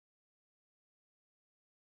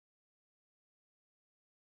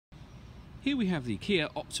Here we have the Kia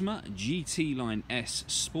Optima GT Line S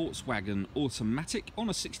Sports Wagon Automatic on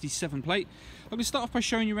a 67 plate. I'm going to start off by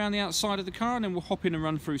showing you around the outside of the car, and then we'll hop in and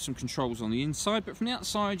run through some controls on the inside. But from the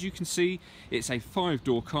outside you can see it's a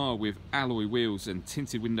 5-door car with alloy wheels and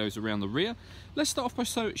tinted windows around the rear. Let's start off by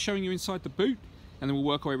showing you inside the boot, and then we'll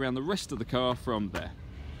work our way around the rest of the car from there.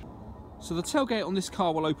 So the tailgate on this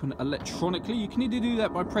car will open electronically. You can either do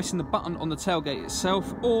that by pressing the button on the tailgate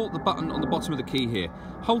itself or the button on the bottom of the key here.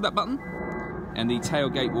 Hold that button and the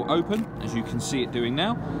tailgate will open, as you can see it doing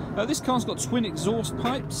now. This car's got twin exhaust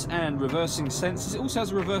pipes and reversing sensors. It also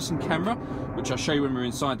has a reversing camera, which I'll show you when we're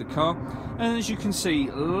inside the car. And as you can see,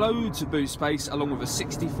 loads of boot space along with a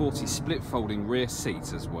 60/40 split folding rear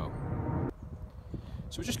seat as well.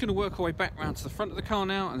 So we're just going to work our way back round to the front of the car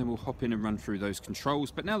now, and then we'll hop in and run through those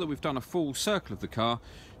controls. But now that we've done a full circle of the car,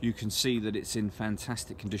 you can see that it's in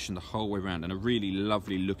fantastic condition the whole way around, and a really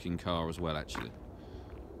lovely looking car as well actually.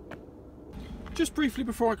 Just briefly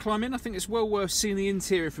before I climb in, I think it's well worth seeing the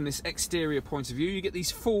interior from this exterior point of view. You get these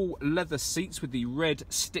full leather seats with the red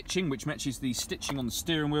stitching, which matches the stitching on the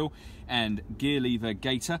steering wheel and gear lever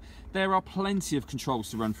gaiter. There are plenty of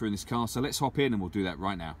controls to run through in this car, so let's hop in and we'll do that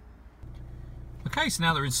right now. Okay, so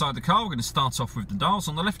now that we're inside the car, we're going to start off with the dials.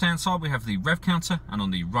 On the left hand side we have the rev counter, and on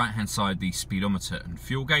the right hand side the speedometer and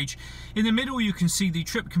fuel gauge. In the middle you can see the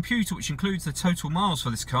trip computer, which includes the total miles for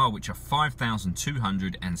this car, which are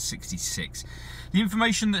 5,266. The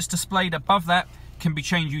information that's displayed above that can be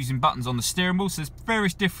changed using buttons on the steering wheel. So there's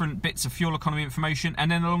various different bits of fuel economy information, and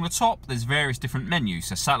then along the top there's various different menus.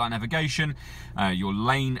 So satellite navigation, your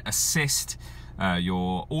lane assist,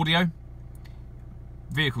 your audio,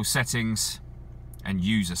 vehicle settings, and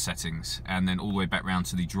user settings, and then all the way back round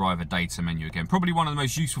to the driver data menu again. Probably one of the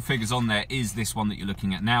most useful figures on there is this one that you're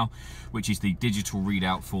looking at now, which is the digital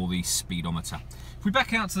readout for the speedometer. If we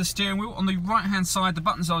back out to the steering wheel, on the right hand side, the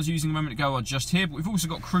buttons I was using a moment ago are just here, but we've also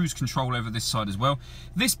got cruise control over this side as well.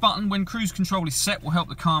 This button, when cruise control is set, will help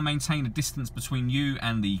the car maintain a distance between you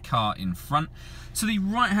and the car in front. To the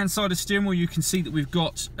right hand side of the steering wheel, you can see that we've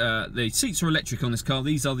got, the seats are electric on this car.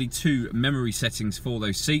 These are the two memory settings for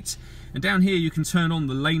those seats. And down here you can turn on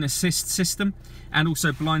the lane assist system and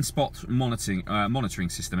also blind spot monitoring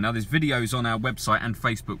system. Now there's videos on our website and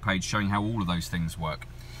Facebook page showing how all of those things work.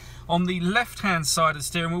 On the left hand side of the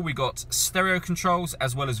steering wheel, we've got stereo controls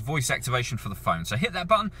as well as voice activation for the phone. So hit that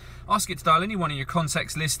button, ask it to dial anyone in your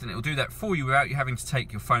contacts list, and it will do that for you without you having to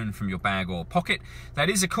take your phone from your bag or pocket. That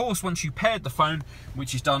is of course once you paired the phone,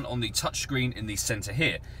 which is done on the touch screen in the center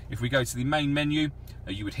here. If we go to the main menu,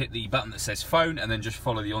 you would hit the button that says phone and then just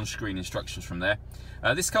follow the on-screen instructions from there.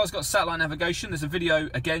 This car's got satellite navigation. There's a video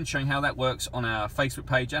again showing how that works on our Facebook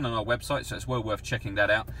page and on our website, so it's well worth checking that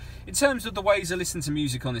out. In terms of the ways to listen to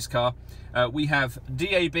music on this car, we have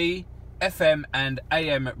DAB, FM and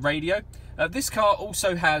AM radio. This car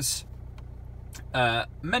also has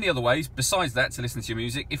many other ways besides that to listen to your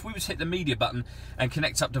music. If we were to hit the media button and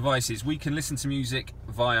connect up devices, we can listen to music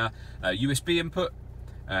via USB input,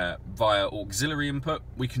 via auxiliary input.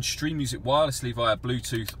 We can stream music wirelessly via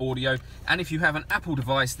Bluetooth audio, and if you have an Apple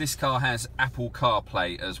device, this car has Apple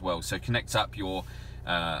CarPlay as well. So connect up your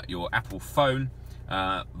Apple phone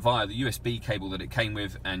via the USB cable that it came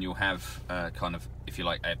with, and you'll have kind of, if you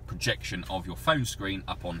like, a projection of your phone screen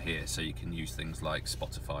up on here, so you can use things like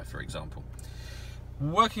Spotify, for example.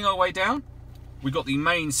 Working our way down, we've got the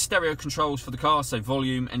main stereo controls for the car, so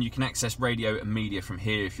volume, and you can access radio and media from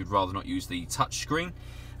here if you'd rather not use the touch screen.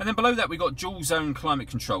 And then below that we've got dual zone climate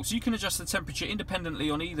control, so you can adjust the temperature independently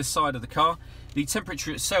on either side of the car. The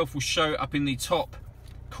temperature itself will show up in the top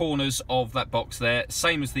corners of that box there,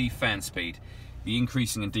 same as the fan speed. The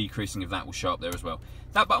increasing and decreasing of that will show up there as well.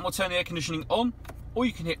 That button will turn the air conditioning on, or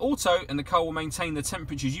you can hit auto and the car will maintain the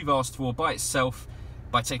temperatures you've asked for by itself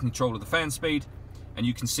by taking control of the fan speed, and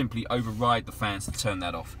you can simply override the fans to turn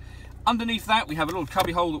that off. Underneath that we have a little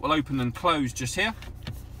cubby hole that will open and close just here.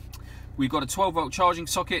 We've got a 12-volt charging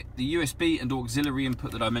socket, the USB and auxiliary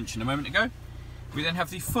input that I mentioned a moment ago. We then have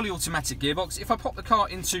the fully automatic gearbox. If I pop the car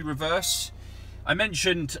into reverse, I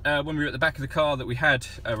mentioned when we were at the back of the car that we had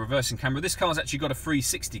a reversing camera. This car's actually got a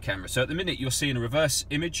 360 camera, so at the minute you're seeing a reverse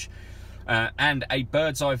image and a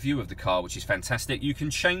bird's eye view of the car, which is fantastic. You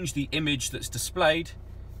can change the image that's displayed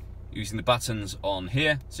using the buttons on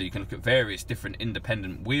here, so you can look at various different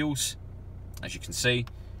independent wheels, as you can see,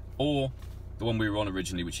 or the one we were on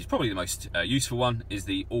originally, which is probably the most useful one, is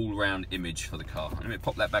the all-round image for the car. Let me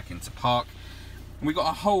pop that back into park. And we've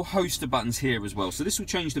got a whole host of buttons here as well, so this will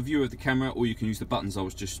change the view of the camera, or you can use the buttons I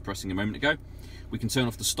was just pressing a moment ago. We can turn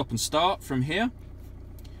off the stop and start from here.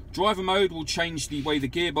 Driver mode will change the way the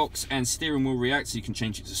gearbox and steering wheel react, so you can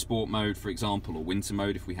change it to sport mode, for example, or winter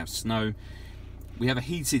mode if we have snow. We have a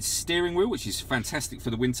heated steering wheel, which is fantastic for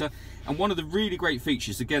the winter. And one of the really great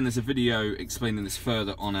features, again, there's a video explaining this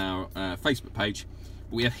further on our Facebook page,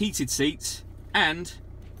 but we have heated seats and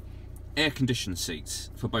air-conditioned seats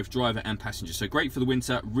for both driver and passenger. So great for the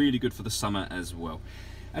winter, really good for the summer as well.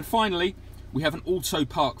 And finally, we have an auto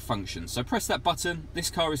park function. So press that button, this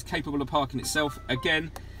car is capable of parking itself.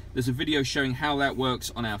 Again, there's a video showing how that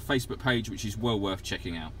works on our Facebook page, which is well worth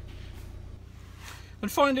checking out.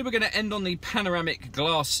 And finally, we're going to end on the panoramic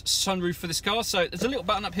glass sunroof for this car. So there's a little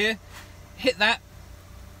button up here, hit that,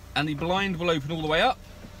 and the blind will open all the way up,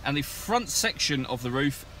 and the front section of the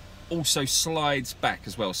roof also slides back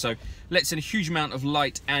as well. So lets in a huge amount of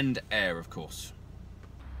light and air, of course.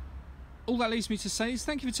 All that leaves me to say is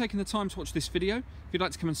thank you for taking the time to watch this video. If you'd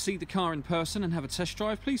like to come and see the car in person and have a test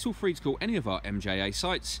drive, please feel free to call any of our MJA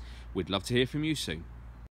sites. We'd love to hear from you soon.